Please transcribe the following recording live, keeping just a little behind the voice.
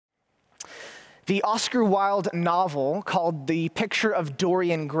The Oscar Wilde novel called The Picture of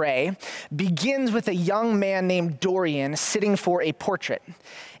Dorian Gray begins with a young man named Dorian sitting for a portrait.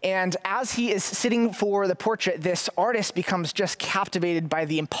 And as he is sitting for the portrait, this artist becomes just captivated by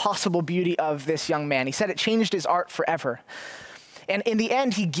the impossible beauty of this young man. He said it changed his art forever. And in the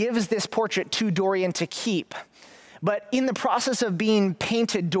end, he gives this portrait to Dorian to keep. But in the process of being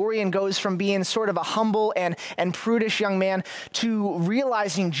painted, Dorian goes from being sort of a humble and prudish young man to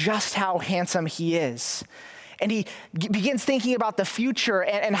realizing just how handsome he is. And he begins thinking about the future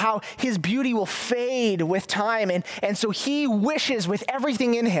and how his beauty will fade with time. And so he wishes with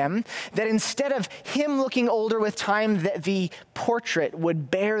everything in him that instead of him looking older with time, that the portrait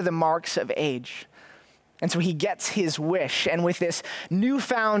would bear the marks of age. And so he gets his wish, and with this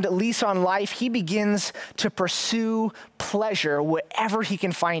newfound lease on life, he begins to pursue pleasure wherever he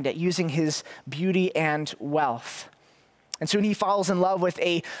can find it, using his beauty and wealth. And soon he falls in love with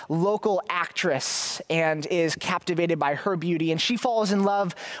a local actress and is captivated by her beauty, and she falls in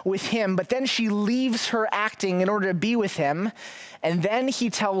love with him, but then she leaves her acting in order to be with him, and then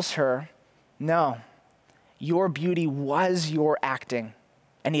he tells her, "No, your beauty was your acting,"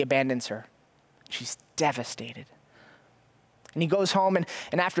 and he abandons her. She's devastated. And he goes home, and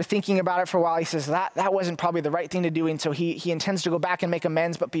after thinking about it for a while, he says that wasn't probably the right thing to do, and so he intends to go back and make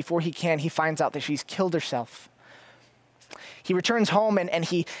amends, but before he can, he finds out that she's killed herself. He returns home, and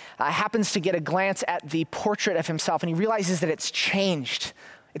he happens to get a glance at the portrait of himself, and he realizes that it's changed.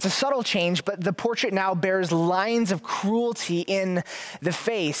 It's a subtle change, but the portrait now bears lines of cruelty in the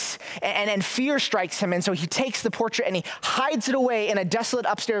face, and fear strikes him, and so he takes the portrait and he hides it away in a desolate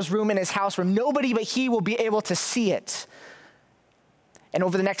upstairs room in his house where nobody but he will be able to see it. And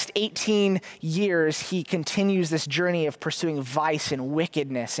over the next 18 years, he continues this journey of pursuing vice and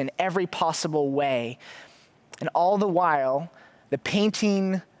wickedness in every possible way. And all the while, the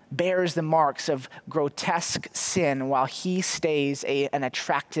painting bears the marks of grotesque sin while he stays an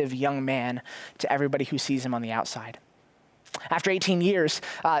attractive young man to everybody who sees him on the outside. After 18 years,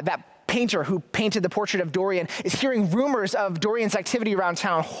 that painter who painted the portrait of Dorian is hearing rumors of Dorian's activity around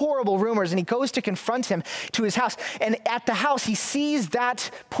town, horrible rumors, and he goes to confront him to his house. And at the house, he sees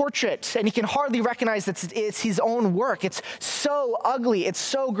that portrait, and he can hardly recognize that it's his own work. It's so ugly, it's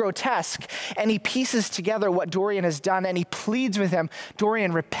so grotesque. And he pieces together what Dorian has done, and he pleads with him,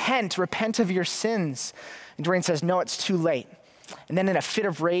 "Dorian, repent of your sins." And Dorian says, "No, it's too late." And then in a fit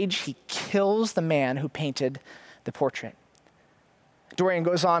of rage, he kills the man who painted the portrait. Dorian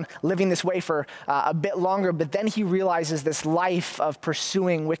goes on living this way for a bit longer, but then he realizes this life of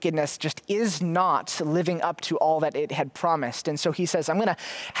pursuing wickedness just is not living up to all that it had promised. And so he says, "I'm going to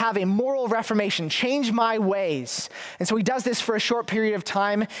have a moral reformation, change my ways." And so he does this for a short period of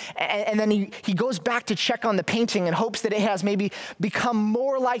time, and then he goes back to check on the painting and hopes that it has maybe become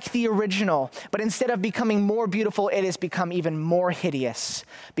more like the original. But instead of becoming more beautiful, it has become even more hideous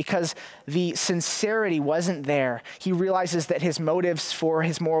because the sincerity wasn't there. He realizes that his motives for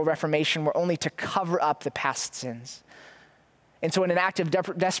his moral reformation were only to cover up the past sins. And so in an act of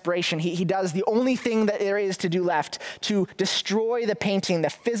desperation, he does the only thing that there is to do left, to destroy the painting, the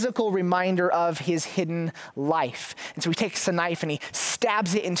physical reminder of his hidden life. And so he takes a knife and he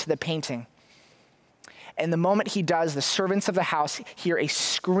stabs it into the painting. And the moment he does, the servants of the house hear a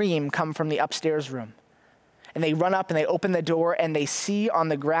scream come from the upstairs room. And they run up and they open the door and they see on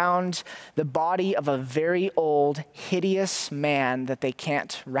the ground the body of a very old, hideous man that they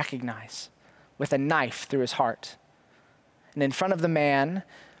can't recognize, with a knife through his heart. And in front of the man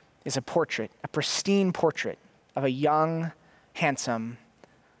is a portrait, a pristine portrait of a young, handsome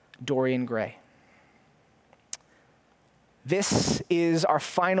Dorian Gray. This is our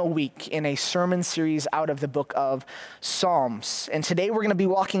final week in a sermon series out of the book of Psalms. And today we're going to be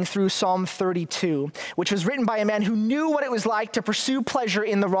walking through Psalm 32, which was written by a man who knew what it was like to pursue pleasure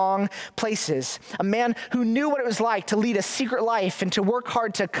in the wrong places. A man who knew what it was like to lead a secret life and to work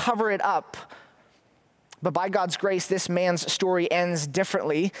hard to cover it up. But by God's grace, this man's story ends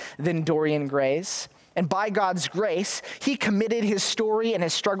differently than Dorian Gray's. And by God's grace, he committed his story and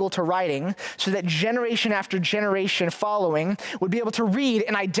his struggle to writing so that generation after generation following would be able to read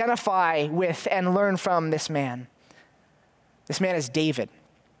and identify with and learn from this man. This man is David,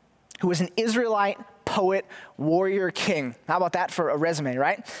 who was an Israelite poet, warrior, king. How about that for a resume,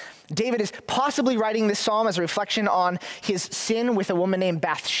 right? David is possibly writing this psalm as a reflection on his sin with a woman named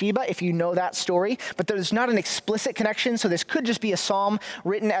Bathsheba, if you know that story, but there's not an explicit connection, so this could just be a psalm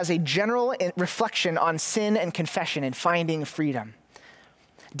written as a general reflection on sin and confession and finding freedom.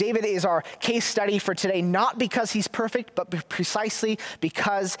 David is our case study for today, not because he's perfect, but precisely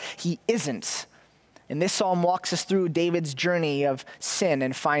because he isn't. And this psalm walks us through David's journey of sin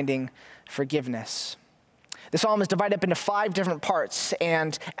and finding forgiveness. The psalm is divided up into 5 different parts,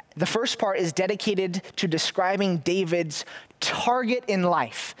 and the first part is dedicated to describing David's target in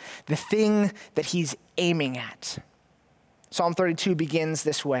life, the thing that he's aiming at. Psalm 32 begins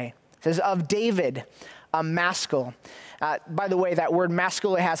this way. It says, of David, a maskil. By the way, that word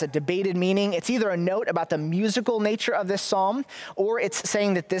maskil has a debated meaning. It's either a note about the musical nature of this psalm, or it's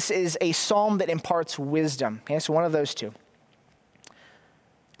saying that this is a psalm that imparts wisdom. Okay, so one of those two.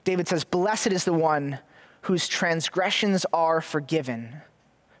 David says, blessed is the one whose transgressions are forgiven,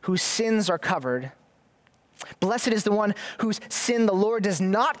 whose sins are covered. Blessed is the one whose sin the Lord does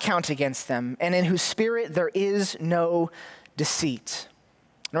not count against them, and in whose spirit there is no deceit.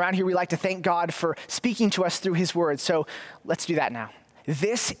 And around here we like to thank God for speaking to us through his word, so let's do that now.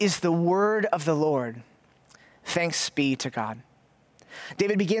 This is the word of the Lord. Thanks be to God.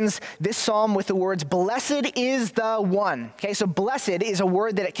 David begins this psalm with the words, blessed is the one. Okay, so blessed is a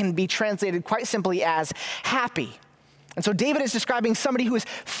word that it can be translated quite simply as happy. And so David is describing somebody who has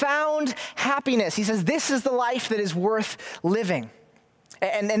found happiness. He says, this is the life that is worth living.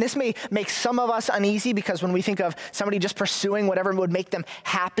 And this may make some of us uneasy because when we think of somebody just pursuing whatever would make them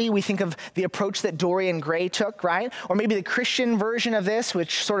happy, we think of the approach that Dorian Gray took, right? Or maybe the Christian version of this,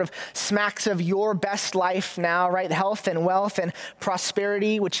 which sort of smacks of your best life now, right? Health and wealth and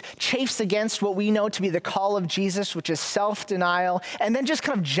prosperity, which chafes against what we know to be the call of Jesus, which is self-denial, and then just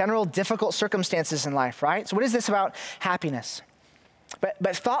kind of general difficult circumstances in life, right? So what is this about happiness?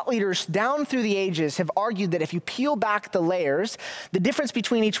 But thought leaders down through the ages have argued that if you peel back the layers, the difference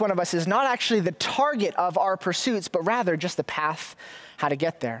between each one of us is not actually the target of our pursuits, but rather just the path how to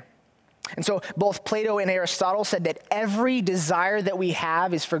get there. And so both Plato and Aristotle said that every desire that we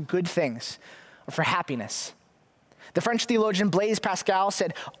have is for good things or for happiness. The French theologian Blaise Pascal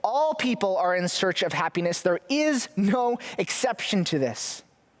said, all people are in search of happiness. There is no exception to this.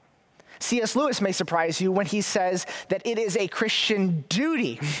 C.S. Lewis may surprise you when he says that it is a Christian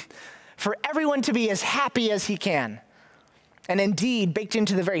duty for everyone to be as happy as he can. And indeed, baked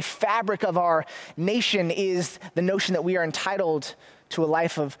into the very fabric of our nation is the notion that we are entitled to a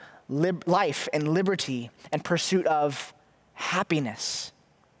life of life and liberty and pursuit of happiness.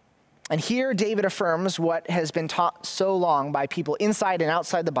 And here David affirms what has been taught so long by people inside and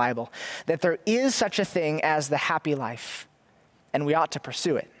outside the Bible, that there is such a thing as the happy life, and we ought to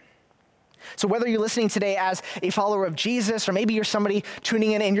pursue it. So whether you're listening today as a follower of Jesus, or maybe you're somebody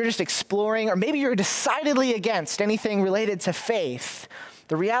tuning in and you're just exploring, or maybe you're decidedly against anything related to faith,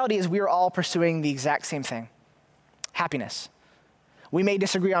 the reality is we are all pursuing the exact same thing, happiness. We may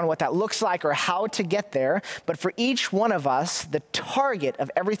disagree on what that looks like or how to get there, but for each one of us, the target of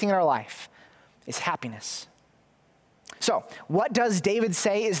everything in our life is happiness. So what does David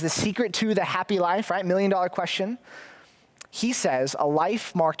say is the secret to the happy life, right? $1 million question. He says a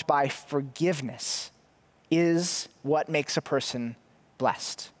life marked by forgiveness is what makes a person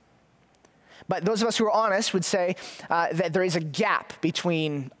blessed. But those of us who are honest would say that there is a gap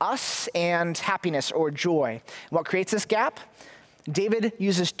between us and happiness or joy. What creates this gap? David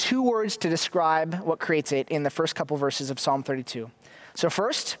uses 2 words to describe what creates it in the first couple verses of Psalm 32. So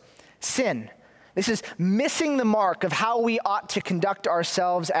first, sin. This is missing the mark of how we ought to conduct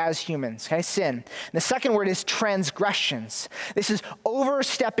ourselves as humans, okay, sin. And the second word is transgressions. This is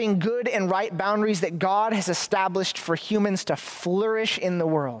overstepping good and right boundaries that God has established for humans to flourish in the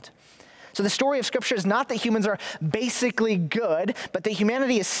world. So the story of Scripture is not that humans are basically good, but that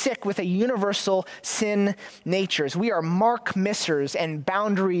humanity is sick with a universal sin natures. We are mark missers and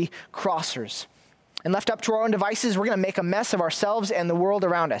boundary crossers. And left up to our own devices, we're going to make a mess of ourselves and the world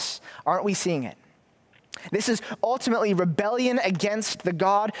around us. Aren't we seeing it? This is ultimately rebellion against the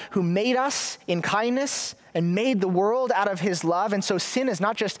God who made us in kindness and made the world out of his love. And so sin is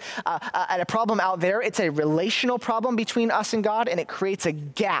not just a problem out there, it's a relational problem between us and God, and it creates a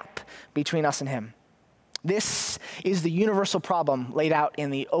gap between us and him. This is the universal problem laid out in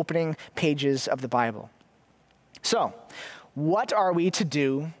the opening pages of the Bible. So, what are we to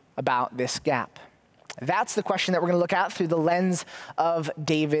do about this gap? That's the question that we're going to look at through the lens of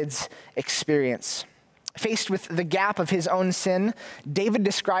David's experience. Faced with the gap of his own sin, David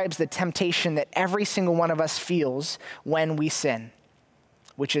describes the temptation that every single one of us feels when we sin,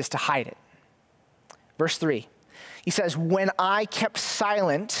 which is to hide it. Verse 3, he says, when I kept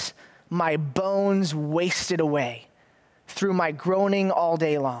silent, my bones wasted away through my groaning all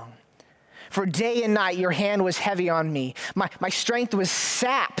day long. For day and night your hand was heavy on me. My strength was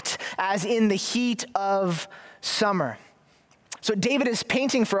sapped as in the heat of summer. So David is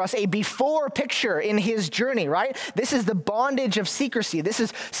painting for us a before picture in his journey, right? This is the bondage of secrecy. This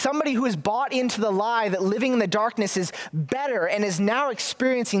is somebody who has bought into the lie that living in the darkness is better and is now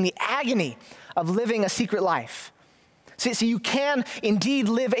experiencing the agony of living a secret life. So you can indeed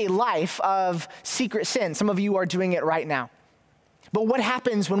live a life of secret sin. Some of you are doing it right now. But what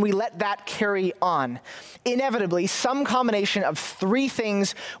happens when we let that carry on? Inevitably, some combination of three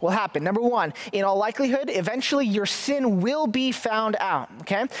things will happen. Number one, in all likelihood, eventually your sin will be found out,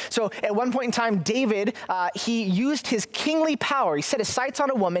 okay? So at one point in time, David, he used his kingly power. He set his sights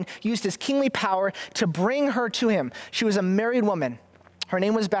on a woman, used his kingly power to bring her to him. She was a married woman. Her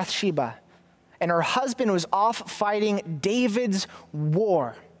name was Bathsheba. And her husband was off fighting David's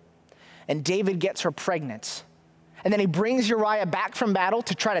war. And David gets her pregnant. And then he brings Uriah back from battle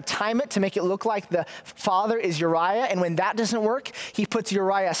to try to time it to make it look like the father is Uriah. And when that doesn't work, he puts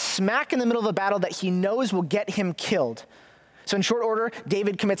Uriah smack in the middle of a battle that he knows will get him killed. So in short order,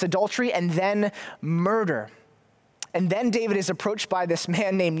 David commits adultery and then murder. And then David is approached by this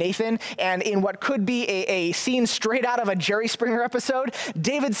man named Nathan. And in what could be a scene straight out of a Jerry Springer episode,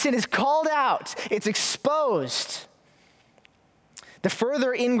 David's sin is called out. It's exposed. The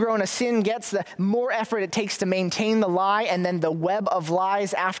further ingrown a sin gets, the more effort it takes to maintain the lie, and then the web of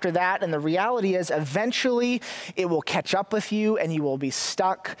lies after that. And the reality is, eventually, it will catch up with you, and you will be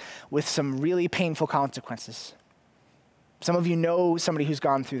stuck with some really painful consequences. Some of you know somebody who's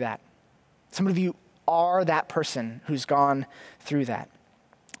gone through that. Some of you are that person who's gone through that.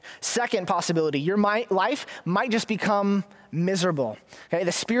 Second possibility, your life might just become miserable. Okay?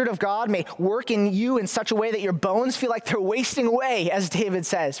 The Spirit of God may work in you in such a way that your bones feel like they're wasting away, as David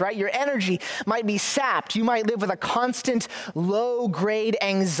says, right? Your energy might be sapped. You might live with a constant low-grade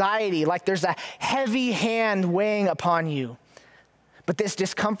anxiety, like there's a heavy hand weighing upon you. But this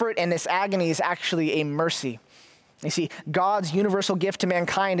discomfort and this agony is actually a mercy. You see, God's universal gift to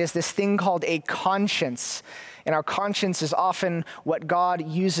mankind is this thing called a conscience. And our conscience is often what God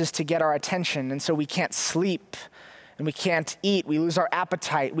uses to get our attention. And so we can't sleep and we can't eat. We lose our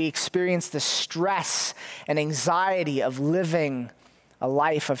appetite. We experience the stress and anxiety of living a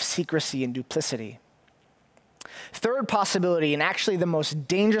life of secrecy and duplicity. Third possibility, and actually the most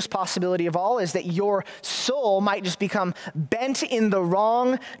dangerous possibility of all, is that your soul might just become bent in the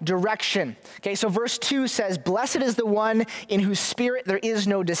wrong direction. Okay, so verse 2 says, "Blessed is the one in whose spirit there is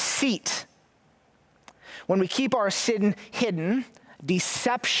no deceit." When we keep our sin hidden,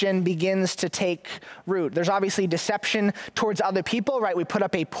 deception begins to take root. There's obviously deception towards other people, right? We put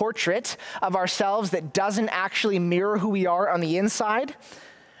up a portrait of ourselves that doesn't actually mirror who we are on the inside.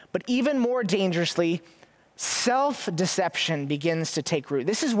 But even more dangerously, self-deception begins to take root.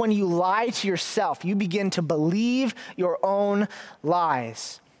 This is when you lie to yourself. You begin to believe your own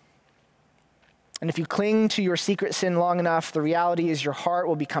lies. And if you cling to your secret sin long enough, the reality is your heart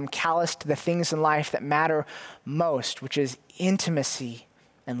will become callous to the things in life that matter most, which is intimacy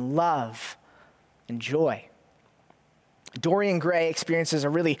and love and joy. Dorian Gray experiences a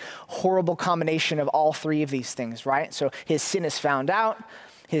really horrible combination of all three of these things, right? So his sin is found out,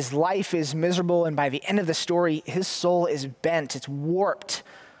 his life is miserable, and by the end of the story, his soul is bent, it's warped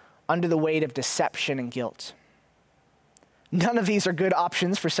under the weight of deception and guilt. None of these are good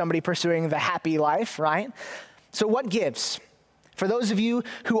options for somebody pursuing the happy life, right? So what gives? For those of you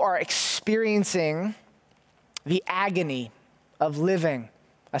who are experiencing the agony of living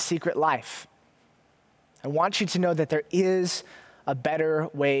a secret life, I want you to know that there is a better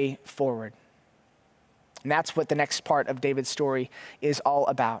way forward. And that's what the next part of David's story is all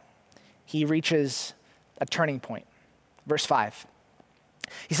about. He reaches a turning point. Verse 5.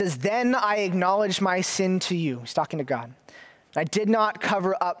 He says, "Then I acknowledged my sin to you." He's talking to God. "I did not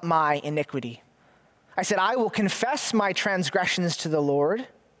cover up my iniquity. I said, I will confess my transgressions to the Lord,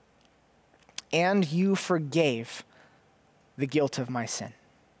 and you forgave the guilt of my sin."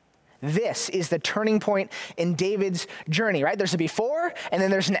 This is the turning point in David's journey, right? There's a before, and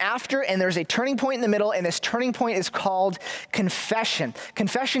then there's an after, and there's a turning point in the middle, and this turning point is called confession.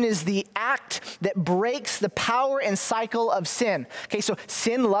 Confession is the act that breaks the power and cycle of sin. Okay, so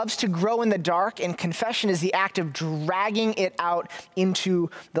sin loves to grow in the dark, and confession is the act of dragging it out into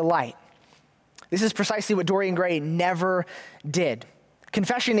the light. This is precisely what Dorian Gray never did.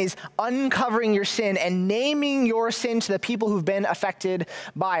 Confession is uncovering your sin and naming your sin to the people who've been affected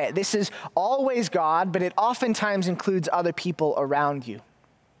by it. This is always God, but it oftentimes includes other people around you.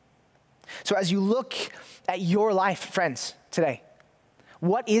 So as you look at your life, friends, today,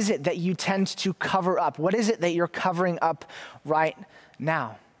 what is it that you tend to cover up? What is it that you're covering up right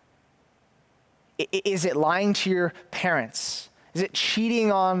now? Is it lying to your parents? Is it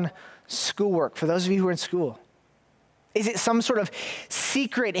cheating on schoolwork for those of you who are in school? Is it some sort of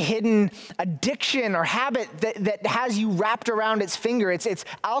secret, hidden addiction or habit that has you wrapped around its finger? It's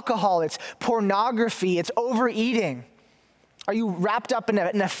alcohol, it's pornography, it's overeating. Are you wrapped up in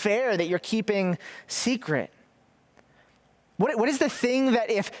an affair that you're keeping secret? What is the thing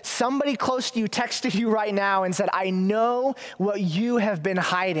that if somebody close to you texted you right now and said, I know what you have been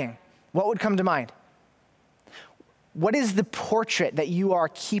hiding, what would come to mind? What is the portrait that you are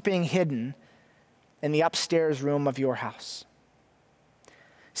keeping hidden in the upstairs room of your house?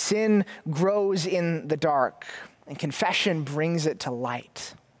 Sin grows in the dark, and confession brings it to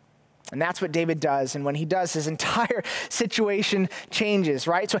light. And that's what David does. And when he does, his entire situation changes,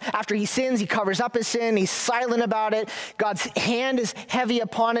 right? So after he sins, he covers up his sin. He's silent about it. God's hand is heavy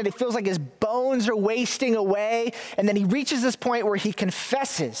upon it. It feels like his bones are wasting away. And then he reaches this point where he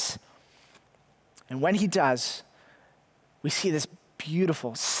confesses. And when he does, we see this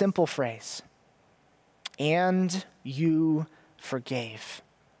beautiful, simple phrase, and you forgave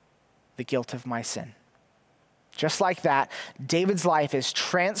the guilt of my sin. Just like that, David's life is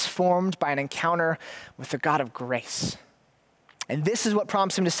transformed by an encounter with the God of grace. And this is what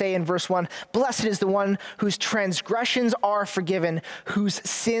prompts him to say in verse 1, blessed is the one whose transgressions are forgiven, whose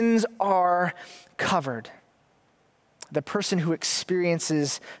sins are covered. The person who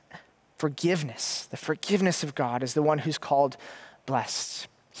experiences forgiveness, the forgiveness of God, is the one who's called blessed.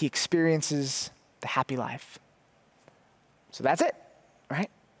 He experiences the happy life. So that's it,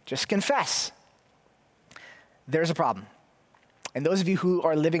 right? Just confess. There's a problem. And those of you who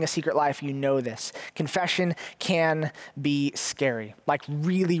are living a secret life, you know this. Confession can be scary, like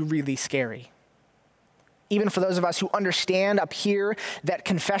really, really scary. Even for those of us who understand up here that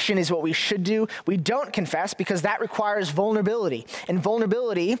confession is what we should do, we don't confess because that requires vulnerability. And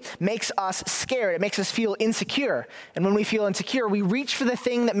vulnerability makes us scared. It makes us feel insecure. And when we feel insecure, we reach for the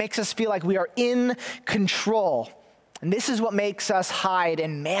thing that makes us feel like we are in control. And this is what makes us hide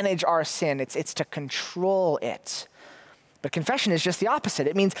and manage our sin. It's to control it. But confession is just the opposite.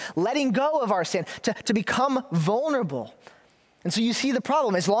 It means letting go of our sin, to become vulnerable. And so you see the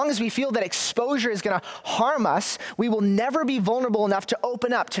problem. As long as we feel that exposure is going to harm us, we will never be vulnerable enough to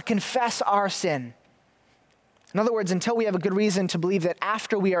open up, to confess our sin. In other words, until we have a good reason to believe that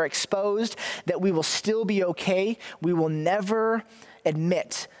after we are exposed, that we will still be okay, we will never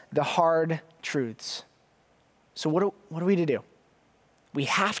admit the hard truths. So what are we to do? We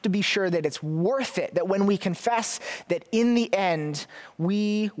have to be sure that it's worth it, that when we confess, that in the end,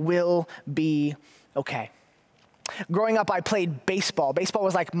 we will be okay. Growing up, I played baseball. Baseball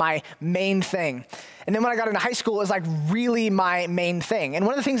was like my main thing. And then when I got into high school, it was like really my main thing. And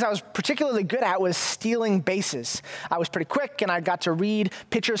one of the things I was particularly good at was stealing bases. I was pretty quick and I got to read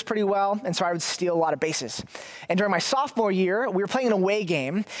pitchers pretty well. And so I would steal a lot of bases. And during my sophomore year, we were playing an away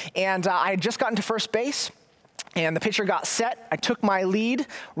game and I had just gotten to first base. And the pitcher got set. I took my lead,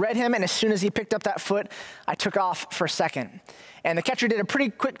 read him, and as soon as he picked up that foot, I took off for second. And the catcher did a pretty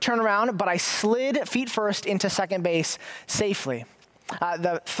quick turnaround, but I slid feet first into second base safely.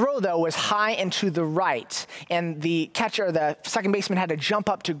 The throw, though, was high and to the right, and the catcher, the second baseman, had to jump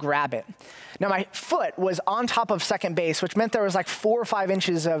up to grab it. Now, my foot was on top of second base, which meant there was like 4 or 5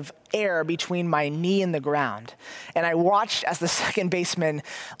 inches of air between my knee and the ground. And I watched as the second baseman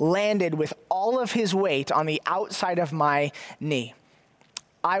landed with all of his weight on the outside of my knee.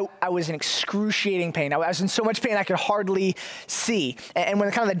 I was in excruciating pain. I was in so much pain I could hardly see. And when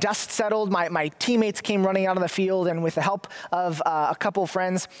kind of the dust settled, my teammates came running out of the field, and with the help of a couple of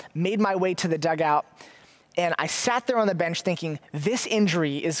friends, made my way to the dugout. And I sat there on the bench thinking, this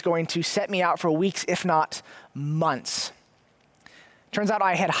injury is going to set me out for weeks, if not months. Turns out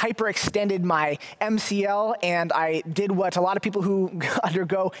I had hyperextended my MCL, and I did what a lot of people who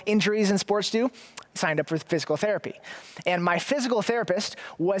undergo injuries in sports do, signed up for physical therapy. And my physical therapist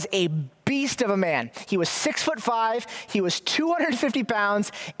was a beast of a man. He was 6'5", he was 250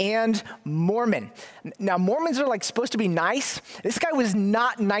 pounds, and Mormon. Now, Mormons are like supposed to be nice. This guy was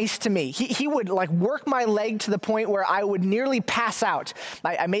not nice to me. He would like work my leg to the point where I would nearly pass out.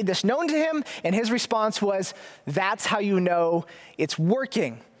 I made this known to him, and his response was, "That's how you know it's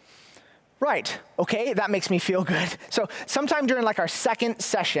working." Right, okay, that makes me feel good. So sometime during like our second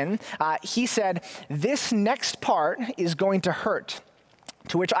session, he said, "This next part is going to hurt."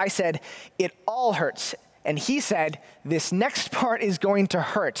 To which I said, "It all hurts." And he said, "This next part is going to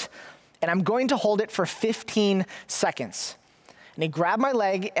hurt. And I'm going to hold it for 15 seconds. And he grabbed my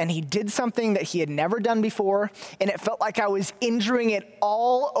leg and he did something that he had never done before, and it felt like I was injuring it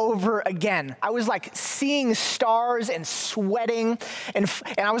all over again. I was like seeing stars and sweating, and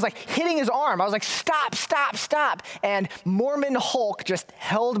I was like hitting his arm. I was like, stop, stop, stop. And Mormon Hulk just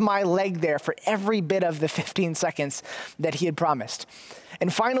held my leg there for every bit of the 15 seconds that he had promised.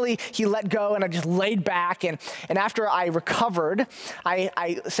 And finally, he let go, and I just laid back. And after I recovered,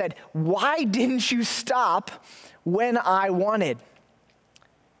 I said, why didn't you stop when I wanted?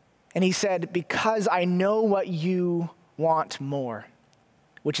 And he said, because I know what you want more,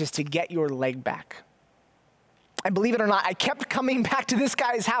 which is to get your leg back. And believe it or not, I kept coming back to this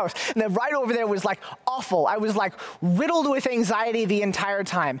guy's house. And the ride over there was like awful. I was like riddled with anxiety the entire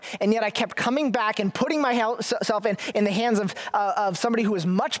time. And yet I kept coming back and putting myself in the hands of somebody who was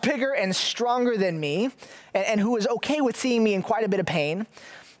much bigger and stronger than me, and who was okay with seeing me in quite a bit of pain,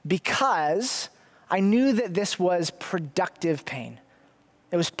 because I knew that this was productive pain.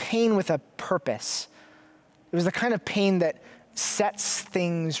 It was pain with a purpose. It was the kind of pain that sets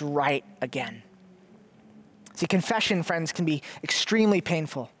things right again. See, confession, friends, can be extremely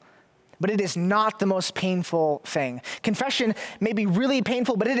painful, but it is not the most painful thing. Confession may be really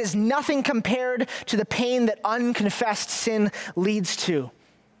painful, but it is nothing compared to the pain that unconfessed sin leads to.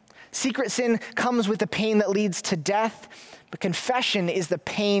 Secret sin comes with the pain that leads to death, but confession is the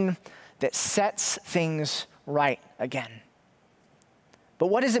pain that sets things right again. But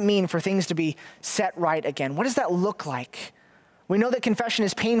what does it mean for things to be set right again? What does that look like? We know that confession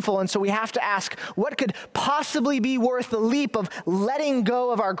is painful, and so we have to ask, what could possibly be worth the leap of letting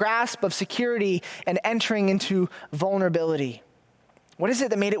go of our grasp of security and entering into vulnerability? What is it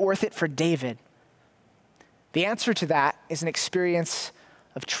that made it worth it for David? The answer to that is an experience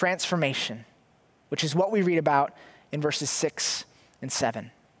of transformation, which is what we read about in verses 6 and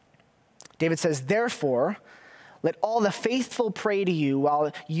 7. David says, therefore, let all the faithful pray to you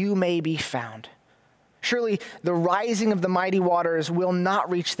while you may be found. Surely the rising of the mighty waters will not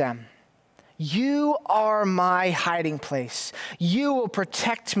reach them. You are my hiding place. You will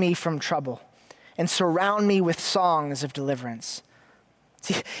protect me from trouble and surround me with songs of deliverance.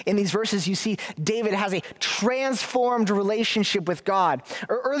 See, in these verses, you see David has a transformed relationship with God.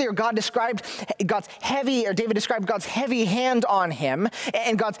 Earlier, David described God's heavy hand on him,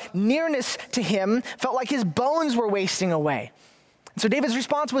 and God's nearness to him felt like his bones were wasting away. So David's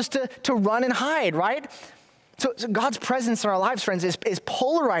response was to run and hide, right? So God's presence in our lives, friends, is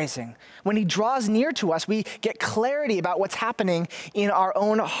polarizing. When he draws near to us, we get clarity about what's happening in our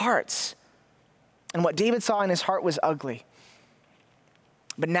own hearts. And what David saw in his heart was ugly.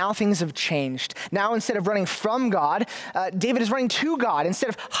 But now things have changed. Now instead of running from God, David is running to God. Instead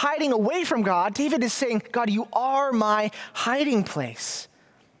of hiding away from God, David is saying, God, you are my hiding place.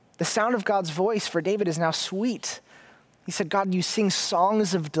 The sound of God's voice for David is now sweet. He said, God, you sing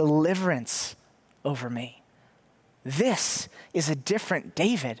songs of deliverance over me. This is a different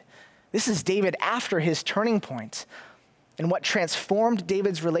David. This is David after his turning point. And what transformed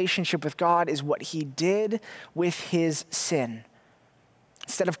David's relationship with God is what he did with his sin.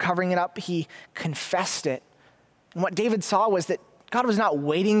 Instead of covering it up, he confessed it. And what David saw was that God was not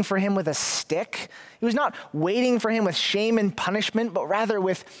waiting for him with a stick. He was not waiting for him with shame and punishment, but rather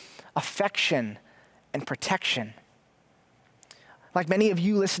with affection and protection. Like many of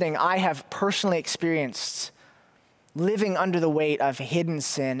you listening, I have personally experienced living under the weight of hidden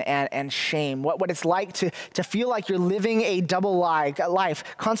sin and shame. What it's like to feel like you're living a double life,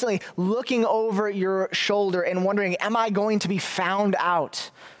 constantly looking over your shoulder and wondering, am I going to be found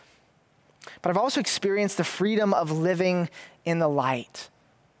out? But I've also experienced the freedom of living in the light,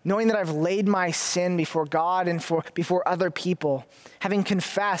 knowing that I've laid my sin before God and before other people, having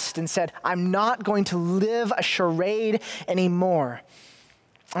confessed and said, I'm not going to live a charade anymore.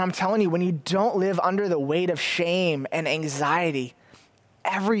 And I'm telling you, when you don't live under the weight of shame and anxiety,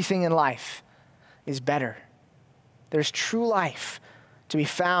 everything in life is better. There's true life to be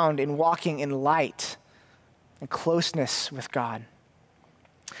found in walking in light and closeness with God.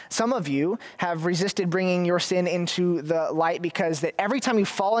 Some of you have resisted bringing your sin into the light because that every time you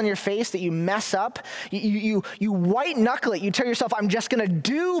fall on your face, that you mess up, you white knuckle it. You tell yourself, I'm just going to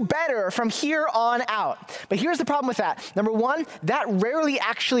do better from here on out. But here's the problem with that. Number one, that rarely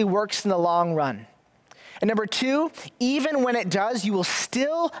actually works in the long run. And number two, even when it does, you will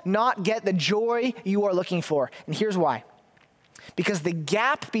still not get the joy you are looking for. And here's why. Because the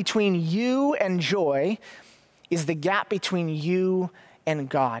gap between you and joy is the gap between you and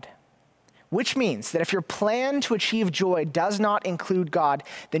God, which means that if your plan to achieve joy does not include God,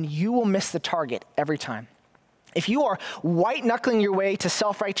 then you will miss the target every time. If you are white-knuckling your way to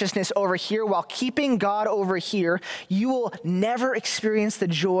self-righteousness over here while keeping God over here, you will never experience the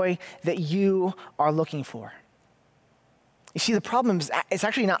joy that you are looking for. You see, the problem is it's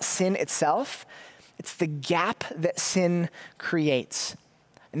actually not sin itself. It's the gap that sin creates.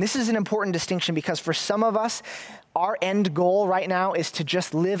 And this is an important distinction because for some of us, our end goal right now is to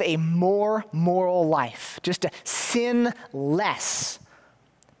just live a more moral life, just to sin less.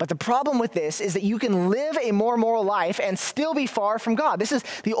 But the problem with this is that you can live a more moral life and still be far from God. This is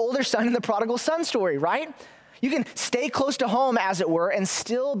the older son and the prodigal son story, right? You can stay close to home, as it were, and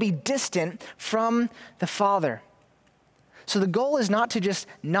still be distant from the Father. So the goal is not to just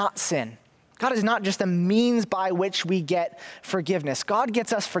not sin. God is not just the means by which we get forgiveness. God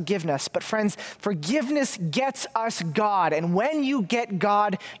gets us forgiveness, but friends, forgiveness gets us God. And when you get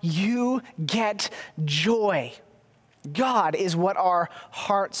God, you get joy. God is what our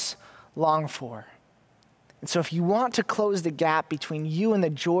hearts long for. And so if you want to close the gap between you and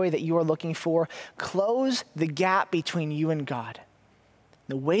the joy that you are looking for, close the gap between you and God.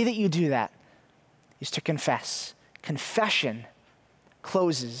 The way that you do that is to confess. Confession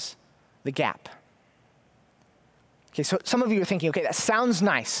closes the gap. Okay, so some of you are thinking, okay, that sounds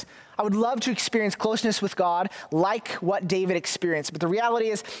nice. I would love to experience closeness with God like what David experienced. But the reality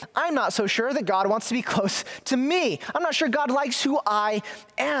is, I'm not so sure that God wants to be close to me. I'm not sure God likes who I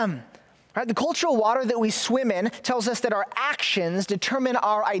am. Right? The cultural water that we swim in tells us that our actions determine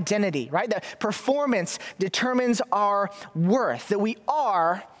our identity, right? That performance determines our worth, that we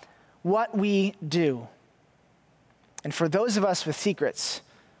are what we do. And for those of us with secrets,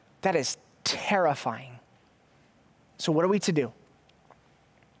 that is terrifying. So what are we to do?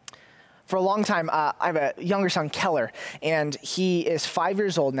 For a long time, I have a younger son, Keller, and he is 5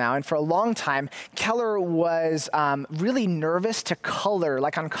 years old now. And for a long time, Keller was really nervous to color,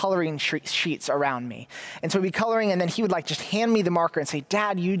 like on coloring sheets around me. And so he'd be coloring, and then he would like just hand me the marker and say,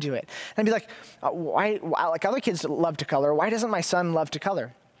 "Dad, you do it." And I'd be like, why? Like other kids love to color. Why doesn't my son love to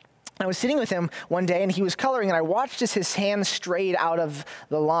color? I was sitting with him one day, and he was coloring, and I watched as his hand strayed out of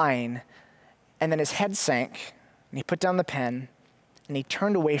the line, and then his head sank, and he put down the pen, and he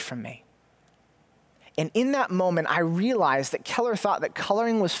turned away from me. And in that moment, I realized that Keller thought that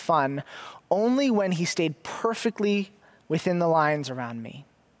coloring was fun only when he stayed perfectly within the lines around me.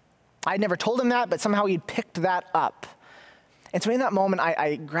 I'd never told him that, but somehow he'd picked that up. And so in that moment,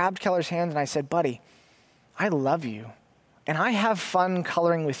 I grabbed Keller's hand and I said, "Buddy, I love you. And I have fun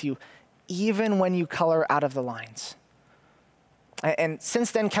coloring with you, even when you color out of the lines." And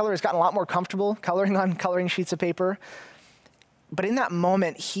since then, Keller has gotten a lot more comfortable coloring on coloring sheets of paper. But in that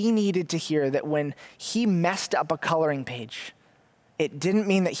moment, he needed to hear that when he messed up a coloring page, it didn't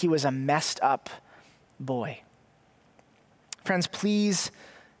mean that he was a messed up boy. Friends, please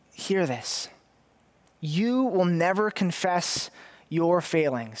hear this. You will never confess your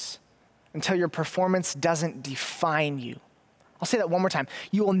failings until your performance doesn't define you. I'll say that one more time.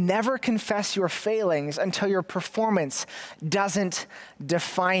 You will never confess your failings until your performance doesn't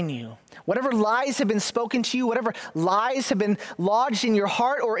define you. Whatever lies have been spoken to you, whatever lies have been lodged in your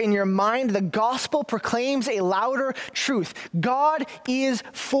heart or in your mind, the gospel proclaims a louder truth. God is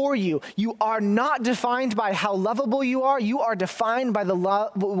for you. You are not defined by how lovable you are. You are defined by the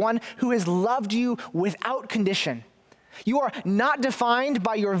one who has loved you without condition. You are not defined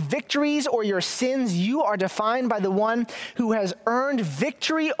by your victories or your sins. You are defined by the one who has earned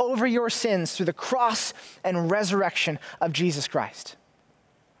victory over your sins through the cross and resurrection of Jesus Christ.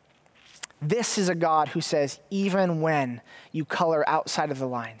 This is a God who says, even when you color outside of the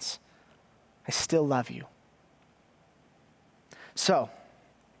lines, I still love you. So,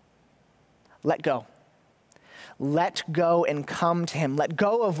 let go. Let go and come to him. Let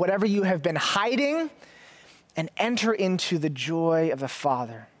go of whatever you have been hiding and enter into the joy of the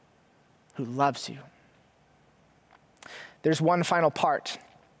Father who loves you. There's one final part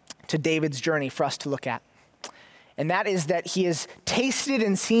to David's journey for us to look at, and that is that he has tasted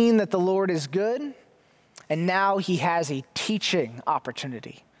and seen that the Lord is good, and now he has a teaching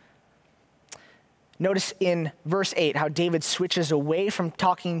opportunity. Notice in verse 8 how David switches away from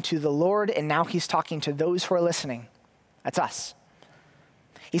talking to the Lord, and now he's talking to those who are listening. That's us.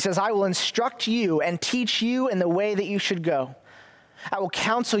 He says, "I will instruct you and teach you in the way that you should go. I will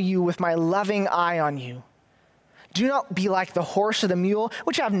counsel you with my loving eye on you. Do not be like the horse or the mule,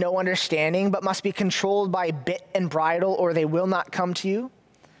 which have no understanding, but must be controlled by bit and bridle, or they will not come to you.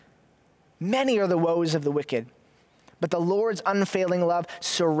 Many are the woes of the wicked, but the Lord's unfailing love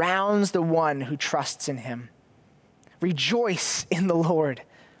surrounds the one who trusts in him. Rejoice in the Lord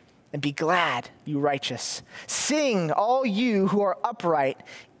and be glad, you righteous. Sing, all you who are upright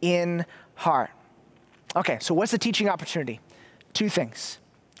in heart." Okay, so what's the teaching opportunity? Two things.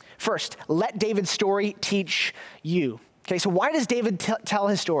 First, let David's story teach you. Okay, so why does David tell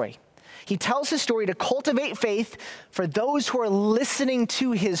his story? He tells his story to cultivate faith for those who are listening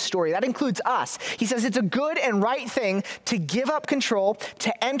to his story. That includes us. He says it's a good and right thing to give up control,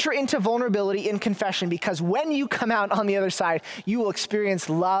 to enter into vulnerability in confession, because when you come out on the other side, you will experience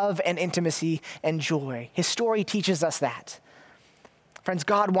love and intimacy and joy. His story teaches us that. Friends,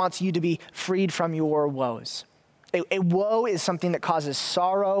 God wants you to be freed from your woes. A woe is something that causes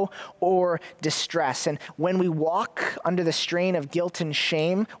sorrow or distress. And when we walk under the strain of guilt and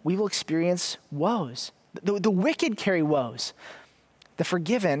shame, we will experience woes. The wicked carry woes. The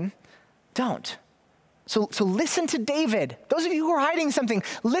forgiven don't. So listen to David. Those of you who are hiding something,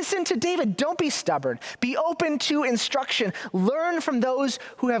 listen to David. Don't be stubborn. Be open to instruction. Learn from those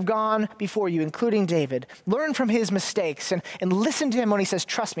who have gone before you, including David. Learn from his mistakes and listen to him when he says,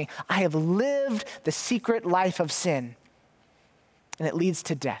 trust me, I have lived the secret life of sin, and it leads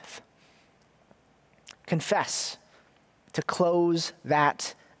to death. Confess to close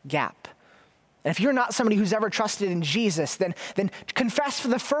that gap. And if you're not somebody who's ever trusted in Jesus, then confess for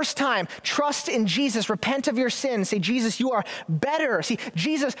the first time. Trust in Jesus. Repent of your sin. Say, Jesus, you are better. See,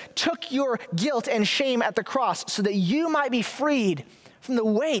 Jesus took your guilt and shame at the cross so that you might be freed from the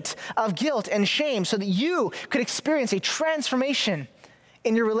weight of guilt and shame, so that you could experience a transformation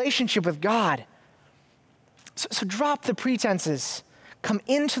in your relationship with God. So drop the pretenses. Come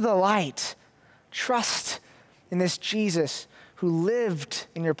into the light. Trust in this Jesus who lived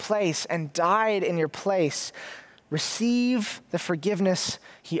in your place and died in your place. Receive the forgiveness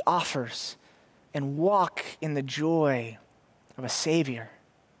he offers and walk in the joy of a Savior.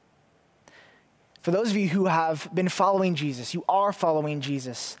 For those of you who have been following Jesus, you are following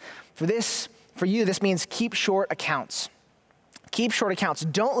Jesus. For you, this means keep short accounts. Keep short accounts.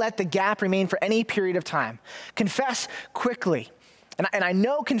 Don't let the gap remain for any period of time. Confess quickly. And I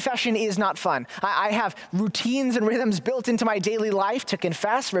know confession is not fun. I have routines and rhythms built into my daily life to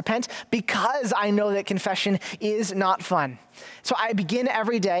confess, repent, because I know that confession is not fun. So I begin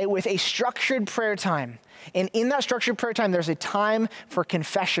every day with a structured prayer time. And in that structured prayer time, there's a time for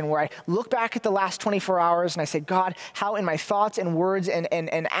confession where I look back at the last 24 hours and I say, God, how in my thoughts and words and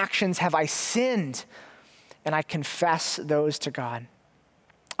actions have I sinned? And I confess those to God.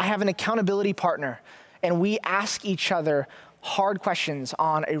 I have an accountability partner, and we ask each other hard questions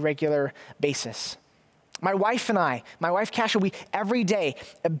on a regular basis. My wife and I, my wife Kasha, we every day,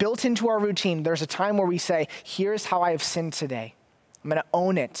 built into our routine, there's a time where we say, here's how I have sinned today. I'm going to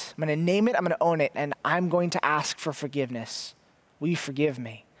own it. I'm going to name it. I'm going to own it. And I'm going to ask for forgiveness. Will you forgive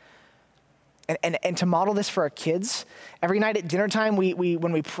me? And to model this for our kids, every night at dinner time,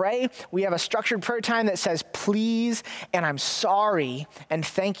 when we pray, we have a structured prayer time that says, please, and I'm sorry, and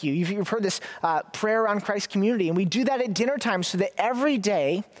thank you. You've heard this prayer around Christ community, and we do that at dinner time so that every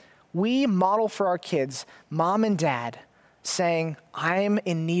day we model for our kids, mom and dad, saying, I'm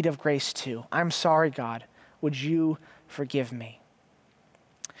in need of grace too. I'm sorry, God. Would you forgive me?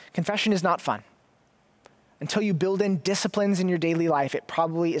 Confession is not fun. Until you build in disciplines in your daily life, it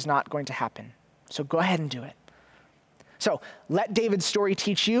probably is not going to happen. So go ahead and do it. So let David's story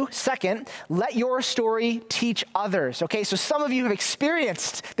teach you. Second, let your story teach others. Okay, so some of you have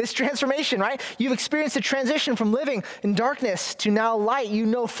experienced this transformation, right? You've experienced the transition from living in darkness to now light. You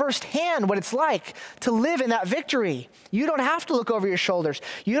know firsthand what it's like to live in that victory. You don't have to look over your shoulders.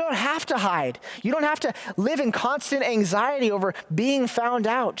 You don't have to hide. You don't have to live in constant anxiety over being found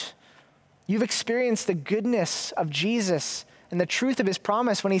out. You've experienced the goodness of Jesus and the truth of his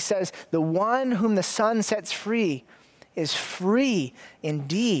promise when he says, the one whom the Son sets free is free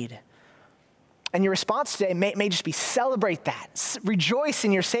indeed. And your response today may just be celebrate that, rejoice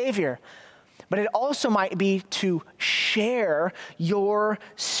in your Savior. But it also might be to share your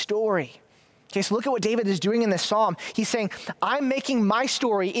story. Okay, so look at what David is doing in this psalm. He's saying, I'm making my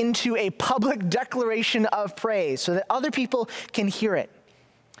story into a public declaration of praise so that other people can hear it.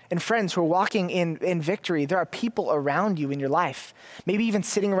 And friends who are walking in victory, there are people around you in your life, maybe even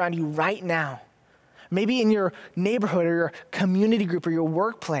sitting around you right now, maybe in your neighborhood or your community group or your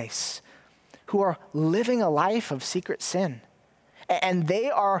workplace, who are living a life of secret sin. And they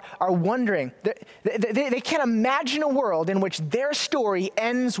are wondering, they can't imagine a world in which their story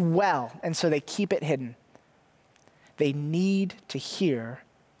ends well, and so they keep it hidden. They need to hear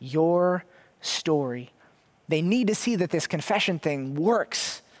your story. They need to see that this confession thing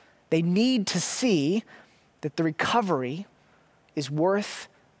works. They need to see that the recovery is worth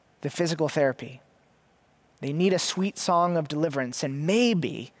the physical therapy. They need a sweet song of deliverance. And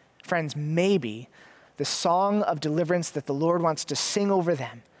maybe, friends, maybe the song of deliverance that the Lord wants to sing over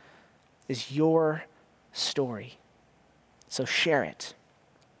them is your story. So share it.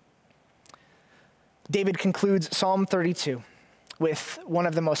 David concludes Psalm 32 with one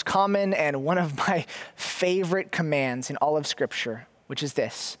of the most common and one of my favorite commands in all of Scripture, which is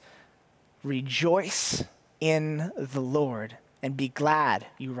this: rejoice in the Lord and be glad,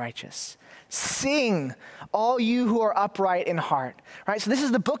 you righteous. Sing, all you who are upright in heart. Right? So this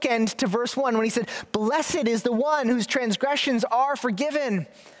is the bookend to verse 1 when he said, blessed is the one whose transgressions are forgiven.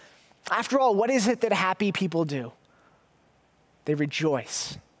 After all, what is it that happy people do? They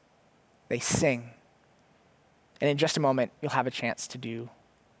rejoice. They sing. And in just a moment, you'll have a chance to do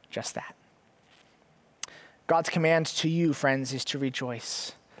just that. God's command to you, friends, is to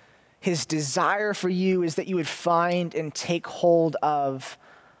rejoice. His desire for you is that you would find and take hold of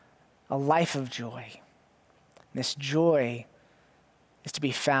a life of joy. And this joy is to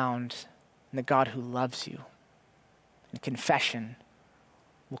be found in the God who loves you. And confession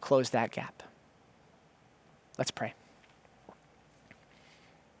will close that gap. Let's pray.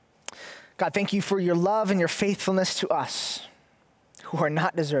 God, thank you for your love and your faithfulness to us who are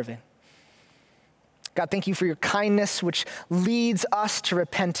not deserving. God, thank you for your kindness, which leads us to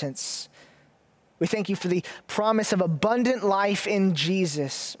repentance. We thank you for the promise of abundant life in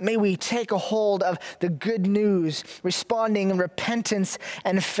Jesus. May we take a hold of the good news, responding in repentance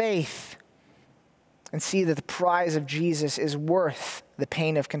and faith, and see that the prize of Jesus is worth the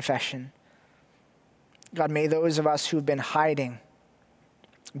pain of confession. God, may those of us who have been hiding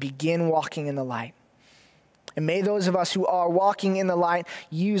begin walking in the light. And may those of us who are walking in the light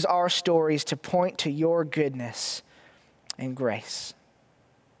use our stories to point to your goodness and grace.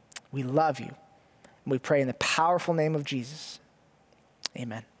 We love you. And we pray in the powerful name of Jesus.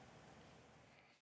 Amen.